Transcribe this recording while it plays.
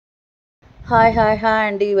Hi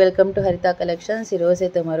అండి. Welcome to హరిత collections.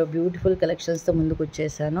 ఈరోజైతే మరో బ్యూటిఫుల్ కలెక్షన్స్తో ముందుకు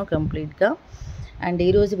వచ్చేసాను కంప్లీట్గా. అండ్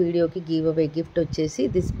ఈరోజు వీడియోకి గివ్ అవే గిఫ్ట్ వచ్చేసి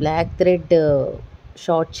this black thread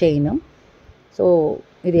short chain. So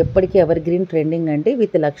ఇది ఎప్పటికీ ఎవర్ గ్రీన్ ట్రెండింగ్ అండి.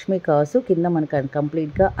 విత్ లక్ష్మీ కాసు కింద మనకు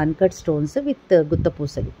కంప్లీట్గా అన్కట్ స్టోన్స్ విత్ గుత్త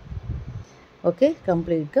పూసలు. ఓకే,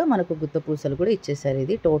 కంప్లీట్గా మనకు గుత్త పూసలు కూడా ఇచ్చేసారు.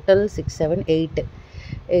 ఇది టోటల్ 6, 7,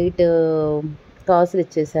 8 కాసులు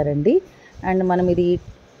ఇచ్చేసారండి. అండ్ మనం ఇది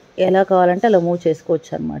ఎలా కావాలంటే అలా మూవ్ చేసుకోవచ్చు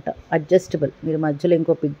అనమాట. అడ్జస్టబుల్. మీరు మధ్యలో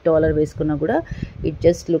ఇంకో బిగ్ డాలర్ వేసుకున్నా కూడా it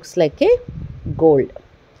just looks like A gold.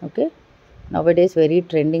 Okay, నౌ-ఎ-డేస్ very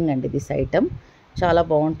trending అండి దిస్ ఐటమ్. చాలా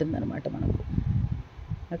బాగుంటుంది అనమాట మనకు.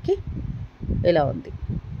 ఓకే, ఇలా ఉంది.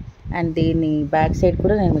 అండ్ దీని బ్యాక్ సైడ్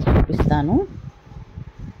కూడా నేను మీకు చూపిస్తాను.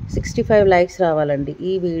 65 లైక్స్ రావాలండి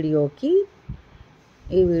ఈ వీడియోకి.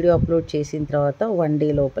 ఈ వీడియో అప్లోడ్ చేసిన తర్వాత 1 డే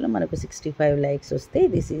లోపల మనకు 65 లైక్స్ వస్తే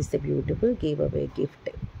this is the beautiful give away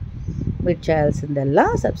gift. మీరు చేయాల్సిందల్లా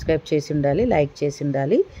సబ్స్క్రైబ్ చేసి ఉండాలి, లైక్ చేసి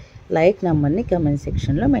ఉండాలి. లైక్ నెంబర్ని కమెంట్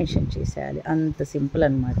సెక్షన్లో మెన్షన్ చేసేయాలి. అంత సింపుల్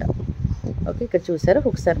అనమాట. ఓకే, ఇక్కడ చూసారా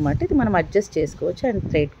హుక్స్ అనమాట. ఇది మనం అడ్జస్ట్ చేసుకోవచ్చు. అండ్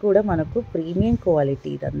థ్రెడ్ కూడా మనకు ప్రీమియం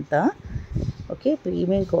క్వాలిటీ ఇదంతా. Okay,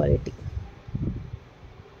 premium quality,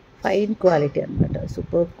 fine quality అనమాట,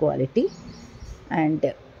 సూపర్ క్వాలిటీ. అండ్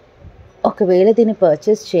ఒకవేళ దీన్ని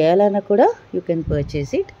పర్చేస్ చేయాలన్నా కూడా you can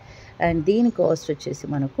purchase it. And దీని కాస్ట్ వచ్చేసి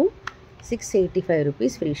మనకు 685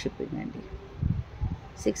 రూపీస్ ఫ్రీ షిప్పింగ్ అండి.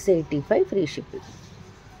 685 ఫ్రీ షిప్పింగ్.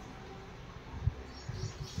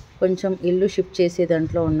 కొంచెం ఇల్లు షిఫ్ట్ చేసే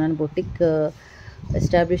దాంట్లో ఉన్నాను, బొటిక్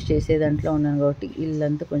ఎస్టాబ్లిష్ చేసే దాంట్లో ఉన్నాను కాబట్టి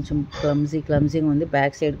ఇల్లంతా కొంచెం క్లమ్జీగా ఉంది.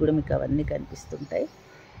 బ్యాక్ సైడ్ కూడా మీకు అవన్నీ కనిపిస్తుంటాయి.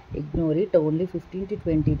 Ignore it. ఓన్లీ 15 to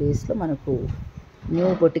 20 డేస్లో మనకు న్యూ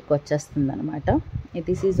బొటిక్ వచ్చేస్తుంది అనమాట.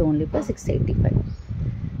 This is only for 685.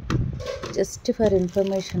 Just for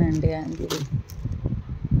information అండి.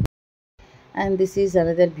 And this is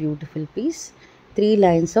another beautiful piece. 3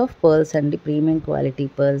 lines of pearls అండి, ప్రీమియం క్వాలిటీ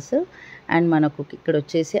పర్ల్స్. అండ్ మనకు ఇక్కడ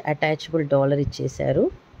వచ్చేసి అటాచబుల్ డాలర్ ఇచ్చేసారు.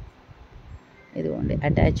 ఇదిగోండి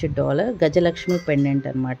అటాచ్డ్ డాలర్. గజలక్ష్మి పెండెంట్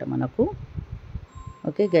అనమాట మనకు.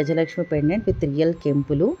 Okay, Gajalakshmi pendant with real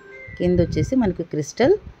కెంపులు. కింద వచ్చేసి మనకు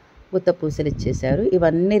క్రిస్టల్ గుత్త పూసలు ఇచ్చేసారు.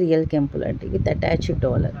 ఇవన్నీ రియల్ కెంపులు అండి with attached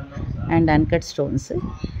dollar and uncut stones.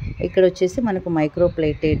 ఇక్కడ వచ్చేసి మనకు మైక్రో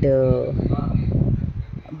ప్లేటెడ్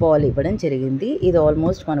బాల్ ఇవ్వడం జరిగింది. ఇది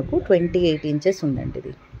ఆల్మోస్ట్ మనకు 28 ఇంచెస్ ఉందండి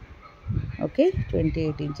ఇది. ఓకే,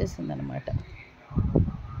 28 ఇంచెస్ ఉందన్నమాట.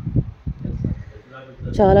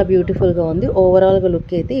 చాలా బ్యూటిఫుల్గా ఉంది. ఓవరాల్గా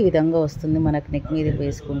లుక్ అయితే ఈ విధంగా వస్తుంది మనకు నెక్ మీద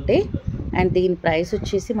వేసుకుంటే. అండ్ దీని ప్రైస్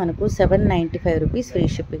వచ్చేసి మనకు 795 రూపీస్ ఫ్రీ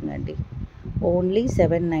షిప్పింగ్ అండి. Only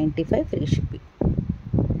 795 free shipping.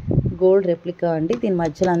 Gold replica అండి. దీని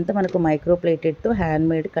మధ్యలో అంతా మనకు మైక్రో ప్లేటెడ్తో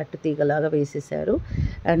హ్యాండ్మేడ్ కట్టు తీగలాగా వేసేసారు.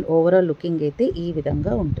 అండ్ ఓవరాల్ లుకింగ్ అయితే ఈ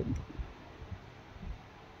విధంగా ఉంటుంది.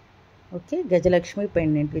 Okay, Gajalakshmi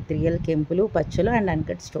pendant with real కెంపులు, పచ్చలు and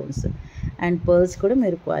uncut stones. And pearls కూడా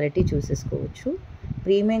మీరు క్వాలిటీ చూసేసుకోవచ్చు.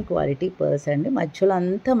 ప్రీమియం క్వాలిటీ పర్ల్స్ అండి. మధ్యలో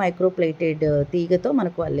అంతా మైక్రో ప్లేటెడ్ తీగతో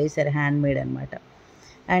మనకు అల్లేసారు, హ్యాండ్మేడ్ అనమాట.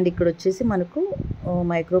 అండ్ ఇక్కడ వచ్చేసి మనకు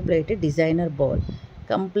micro plated designer ball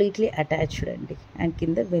completely attached అండి. అండ్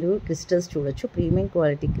కింద మీరు క్రిస్టల్స్ చూడొచ్చు, premium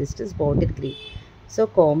quality crystals, bottle green. So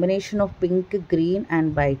combination of pink, green and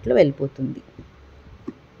వైట్లో వెళ్ళిపోతుంది.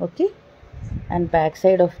 Okay, and back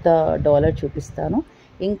side of the dollar చూపిస్తాను.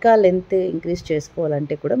 ఇంకా లెంత్ ఇంక్రీజ్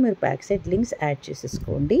చేసుకోవాలంటే కూడా మీరు బ్యాక్ సైడ్ లింక్స్ యాడ్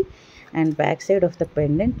చేసేసుకోండి. And back side of the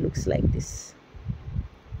pendant looks like this.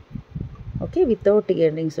 Okay, without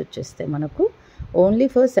ear rings వచ్చేస్తే మనకు only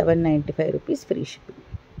for 795 rupees free shipping.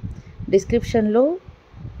 డిస్క్రిప్షన్లో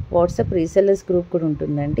WhatsApp resellers group కూడా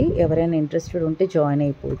ఉంటుందండి. ఎవరైనా ఇంట్రెస్టెడ్ ఉంటే జాయిన్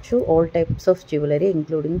అయిపోవచ్చు. All types of jewellery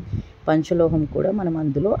including పంచలోహం కూడా మనం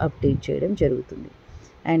అందులో అప్డేట్ చేయడం జరుగుతుంది.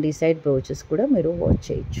 అండ్ ఈ సైడ్ బ్రోచెస్ కూడా మీరు వాచ్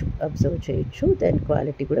చేయొచ్చు, అబ్జర్వ్ చేయొచ్చు. దాని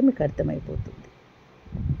క్వాలిటీ కూడా మీకు అర్థమైపోతుంది.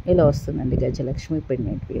 ఇలా వస్తుందండి Gajalakshmi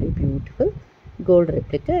pendant. Very beautiful gold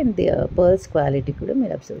replica. And the pearls quality కూడా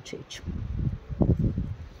మీరు అబ్జర్వ్ చేయొచ్చు.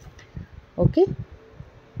 Okay,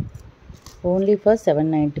 only for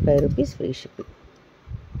 795 rupees free shipping.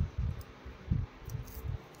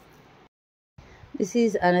 This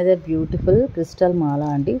is another beautiful crystal మాల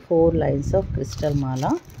అండి. 4 lines of crystal Mala.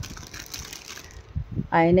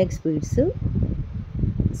 ఐనెక్స్ beads,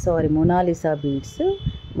 Mona Lisa beads,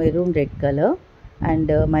 maroon red colour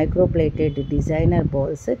and micro plated designer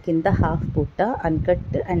balls. కింద half పుట్ట,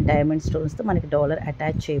 uncut and diamond స్టోన్స్తో మనకి dollar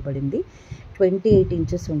attach చేయబడింది. 28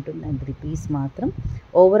 inches ఉంటుందండి ఈ piece మాత్రం.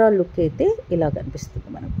 Overall look అయితే ఇలా కనిపిస్తుంది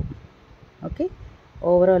మనకు. ఓకే,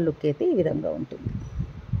 ఓవరాల్ లుక్ అయితే ఈ విధంగా ఉంటుంది.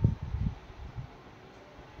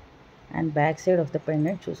 And back side of the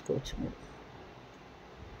pendant చూసుకోవచ్చు మీరు.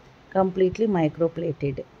 Completely micro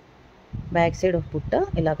plated. Back side of బుట్ట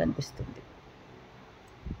ఇలా కనిపిస్తుంది.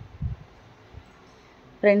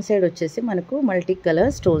 ఫ్రంట్ సైడ్ వచ్చేసి మనకు మల్టీ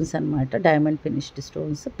కలర్ స్టోన్స్ అనమాట, diamond finished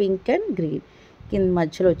stones, pink and green. కింద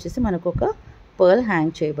మధ్యలో వచ్చేసి మనకు ఒక పర్ల్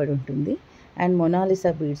హ్యాంగ్ చేయబడి ఉంటుంది. అండ్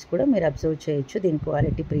మొనాలిసా బీడ్స్ కూడా మీరు అబ్జర్వ్ చేయొచ్చు, దీని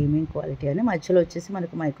క్వాలిటీ ప్రీమియం క్వాలిటీ అని. మధ్యలో వచ్చేసి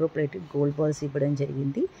మనకు మైక్రోప్లేటెడ్ గోల్డ్ బాల్స్ ఇవ్వడం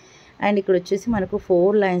జరిగింది. అండ్ ఇక్కడ వచ్చేసి మనకు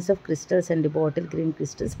 4 lines of crystals and bottle green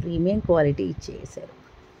crystals premium quality ఇచ్చేసారు.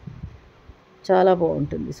 చాలా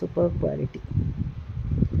బాగుంటుంది, సూపర్ క్వాలిటీ.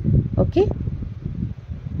 ఓకే,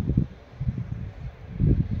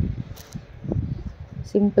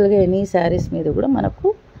 సింపుల్గా ఎనీ శారీస్ మీద కూడా మనకు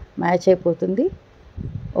మ్యాచ్ అయిపోతుంది.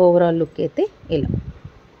 ఓవరాల్ లుక్ అయితే ఇలా.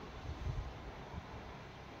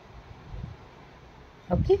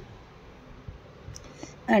 ఓకే,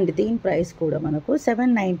 అండ్ దీని ప్రైస్ కూడా మనకు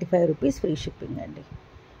 795 రూపీస్ ఫ్రీ షిప్పింగ్ అండి.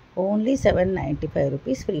 Only 795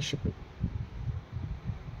 rupees free shipping.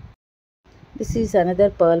 This is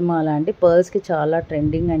another pearl మాల అండి. పర్ల్స్కి చాలా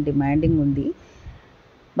ట్రెండింగ్ అండ్ డిమాండింగ్ ఉంది,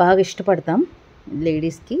 బాగా ఇష్టపడతాం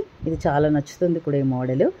లేడీస్కి. ఇది చాలా నచ్చుతుంది కూడా ఈ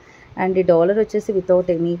మోడల్. అండ్ ఈ డాలర్ వచ్చేసి without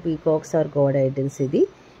any peacocks are God idols.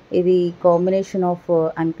 ఇది combination of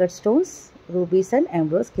uncut stones, rubies and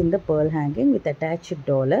ఎంబ్రోస్, కింద pearl hanging with attached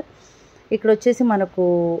dollar. ఇక్కడ వచ్చేసి మనకు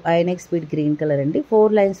ఐనెక్స్ బీడ్ గ్రీన్ కలర్ అండి. 4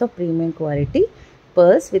 lines of premium quality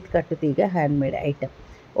pearls with కట్టుతీగ handmade item.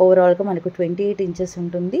 ఓవరాల్గా మనకు 28 ఇంచెస్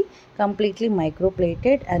ఉంటుంది, completely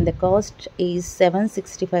microplated. And the cost is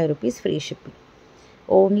 765 rupees free shipping.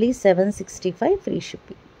 Only 765 free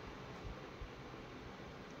shipping.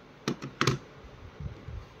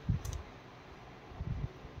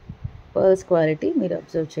 Pearls quality మీరు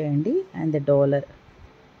observe చేయండి. And the dollar.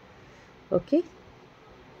 Okay,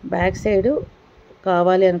 back side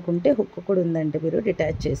కావాలి అనుకుంటే hook కూడా ఉందంటే మీరు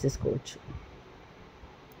డిటాచ్ చేసేసుకోవచ్చు.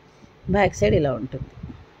 బ్యాక్ సైడ్ ఇలా ఉంటుంది.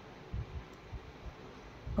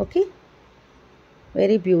 ఓకే,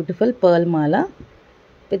 వెరీ బ్యూటిఫుల్ పర్ల్ మాల.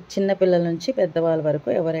 చిన్న పిల్లల నుంచి పెద్దవాళ్ళ వరకు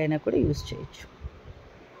ఎవరైనా కూడా యూజ్ చేయొచ్చు.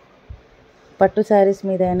 పట్టు శారీస్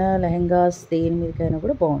మీదైనా, లెహెంగాస్, దేని మీదకైనా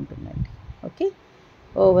కూడా బాగుంటుందండి. Okay,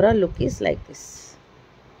 overall look is like this.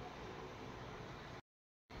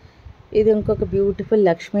 ఇది ఇంకొక బ్యూటిఫుల్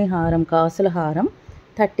లక్ష్మీ హారం, కాసుల హారం.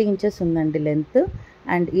 30 ఇంచెస్ ఉందండి లెంత్.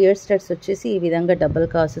 అండ్ ఇయర్ స్టడ్స్ వచ్చేసి ఈ విధంగా డబుల్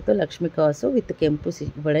కాసుతో లక్ష్మీ కాసు విత్ కెంపు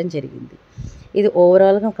ఇవ్వడం జరిగింది. ఇది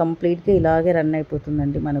ఓవరాల్గా కంప్లీట్గా ఇలాగే రన్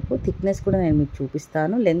అయిపోతుందండి. మనకు థిక్నెస్ కూడా నేను మీకు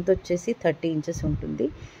చూపిస్తాను. లెంత్ వచ్చేసి 30 ఇంచెస్ ఉంటుంది.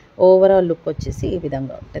 ఓవరాల్ లుక్ వచ్చేసి ఈ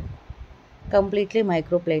విధంగా ఉంటుంది. కంప్లీట్లీ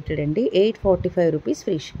మైక్రోప్లేటెడ్ అండి. 845 rupees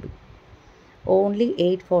free shipping. Only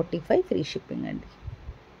 845 free shipping అండి.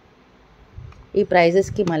 ఈ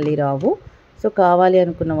ప్రైజెస్కి మళ్ళీ రావు. సో కావాలి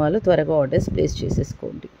అనుకున్న వాళ్ళు త్వరగా ఆర్డర్స్ ప్లేస్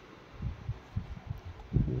చేసేసుకోండి.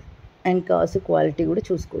 అండ్ కాసు క్వాలిటీ కూడా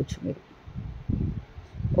చూసుకోవచ్చు మీరు.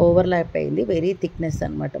 ఓవర్లాప్ అయింది, వెరీ థిక్నెస్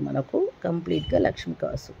అనమాట. మనకు కంప్లీట్గా లక్ష్మీ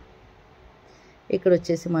కాసు. ఇక్కడ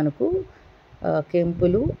వచ్చేసి మనకు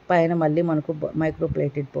కెంపులు, పైన మళ్ళీ మనకు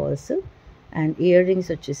microplated balls. And ear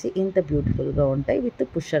rings వచ్చేసి ఇంత బ్యూటిఫుల్గా ఉంటాయి with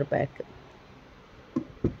pusher back.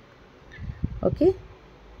 Okay,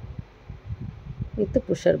 with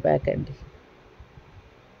pusher back అండి.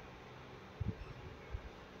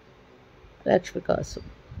 లక్ష్మీ కాసు.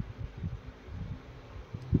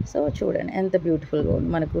 సో చూడండి ఎంత బ్యూటిఫుల్గా ఉంది.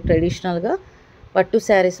 మనకు ట్రెడిషనల్గా పట్టు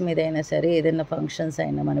శారీస్ మీద అయినా సరే, ఏదైనా ఫంక్షన్స్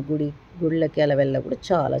అయినా, మన గుళ్ళకి అలా వెళ్ళ కూడా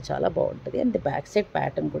చాలా చాలా బాగుంటుంది. అండ్ బ్యాక్ సైడ్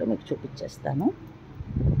ప్యాటర్న్ కూడా మీకు చూపించేస్తాను.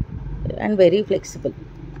 And very flexible.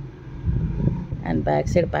 And back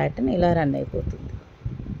side pattern ఇలా రన్ అయిపోతుంది.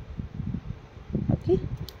 ఓకే,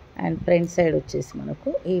 అండ్ ఫ్రంట్ సైడ్ వచ్చేసి మనకు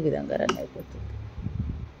ఈ విధంగా రన్ అయిపోతుంది.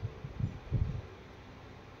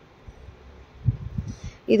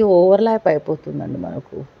 ఇది ఓవర్లాప్ అయిపోతుందండి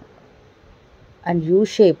మనకు. అండ్ యూ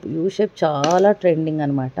షేప్ చాలా ట్రెండింగ్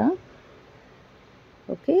అనమాట.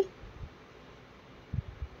 ఓకే,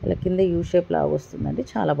 ఇలా కింద యూ షేప్ లాగా వస్తుందండి,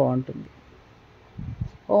 చాలా బాగుంటుంది.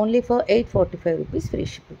 Only for 845 rupees free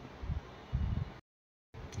shipping.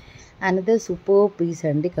 Another super piece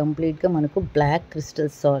అండి. కంప్లీట్గా మనకు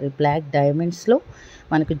బ్లాక్ డైమండ్స్లో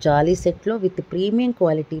మనకు జాలీ సెట్లో with premium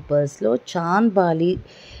quality పర్స్లో Chand Bali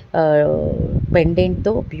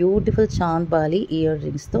పెండెంట్తో beautiful Chand Bali year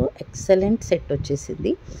రింగ్స్తో excellent set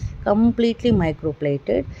వచ్చేసింది. Completely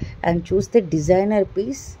microplated. అండ్ చూస్తే డిజైనర్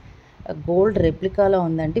పీస్, గోల్డ్ రెప్లికాలో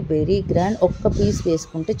ఉందండి, వెరీ గ్రాండ్. ఒక్క పీస్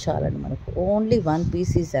వేసుకుంటే చాలండి మనకు. Only 1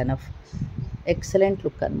 piece is enough. Excellent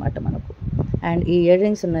look అనమాట మనకు. అండ్ ఈ ఇయర్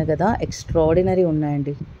రింగ్స్ ఉన్నాయి కదా, ఎక్స్ట్రాడినరీ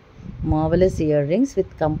ఉన్నాయండి. మార్వెలస్ ఇయర్ రింగ్స్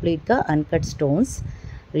విత్ కంప్లీట్గా uncut stones,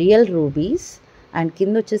 real rubies. And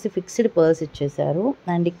కింద వచ్చేసి ఫిక్స్డ్ పర్ల్స్ ఇచ్చేసారు.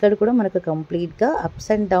 అండ్ ఇక్కడ కూడా మనకు కంప్లీట్గా అప్స్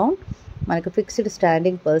అండ్ డౌన్ మనకు ఫిక్స్డ్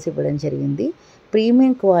స్టాండింగ్ పర్ల్స్ ఇవ్వడం జరిగింది.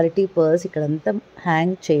 ప్రీమియం క్వాలిటీ పర్ల్స్ ఇక్కడంతా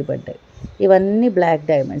హ్యాంగ్ చేయబడ్డాయి. ఇవన్నీ బ్లాక్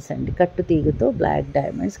డైమండ్స్ అండి, కట్టు తీగతో black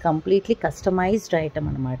diamonds. Completely customized item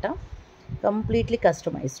అనమాట. కంప్లీట్లీ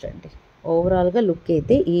కస్టమైజ్డ్ అండి. ఓవరాల్గా లుక్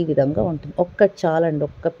అయితే ఈ విధంగా ఉంటుంది. ఒక్కటి చాలండి,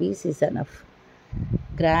 ఒక్క piece is enough.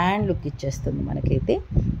 Grand look ఇచ్చేస్తుంది మనకైతే.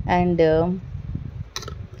 అండ్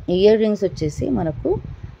ఇయర్ రింగ్స్ వచ్చేసి మనకు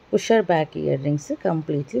pusher back ear rings,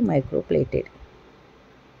 completely micro plated.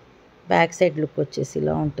 Back side look వచ్చేసి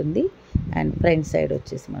ఇలా ఉంటుంది. అండ్ ఫ్రంట్ సైడ్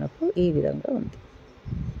వచ్చేసి మనకు ఈ విధంగా ఉంది.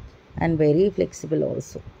 And very flexible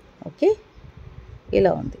also. Okay,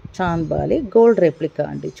 ఇలా ఉంది. చాంద్ బాలి గోల్డ్ రెప్లికా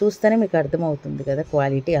అండి. చూస్తేనే మీకు అర్థమవుతుంది కదా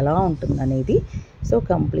క్వాలిటీ ఎలా ఉంటుంది అనేది. So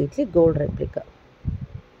completely gold replica.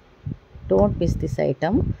 Don't miss this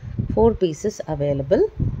item. 4 pieces available.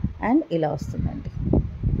 And ఇలా వస్తుందండి.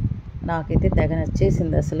 నాకైతే తెగ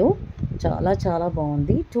నచ్చేసింది అసలు. చాలా చాలా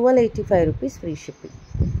బాగుంది. 1285 rupees free shipping.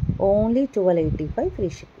 Only 1285 free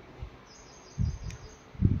shipping.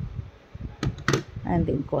 And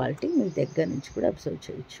దీని క్వాలిటీ మీ దగ్గర నుంచి కూడా అబ్జర్వ్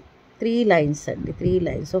చేయొచ్చు. 3 లైన్స్ అండి, 3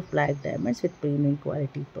 lines of black diamonds with premium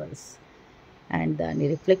quality pearls. And దాని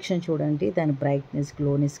రిఫ్లెక్షన్ చూడండి, దాని బ్రైట్నెస్,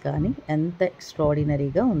 గ్లోనెస్ కానీ ఎంత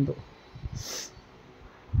ఎక్స్ట్రాడినరీగా ఉందో.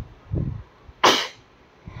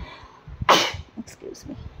 Excuse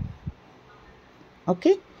me.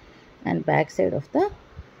 Okay, and back side of the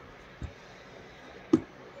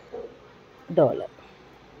dollar.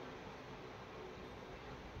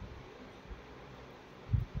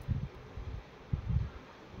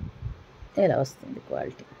 ఇలా వస్తుంది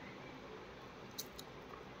quality.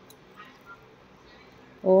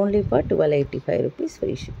 Only for 1285 rupees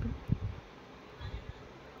free shipping.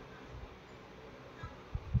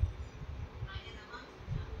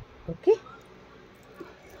 Okay,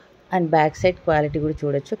 and back side quality కూడా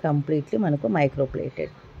చూడొచ్చు. కంప్లీట్లీ మనకు మైక్రో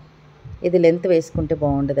ప్లేటెడ్. ఇది లెంత్ వేసుకుంటే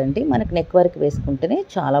బాగుండదండి, మనకు నెక్ వరకు వేసుకుంటేనే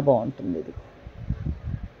చాలా బాగుంటుంది ఇది.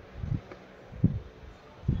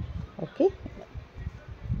 ఓకే,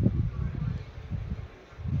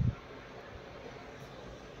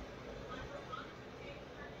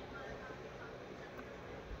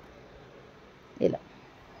 ఇలా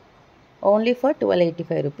only for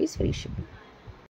 1285 rupees free shipping.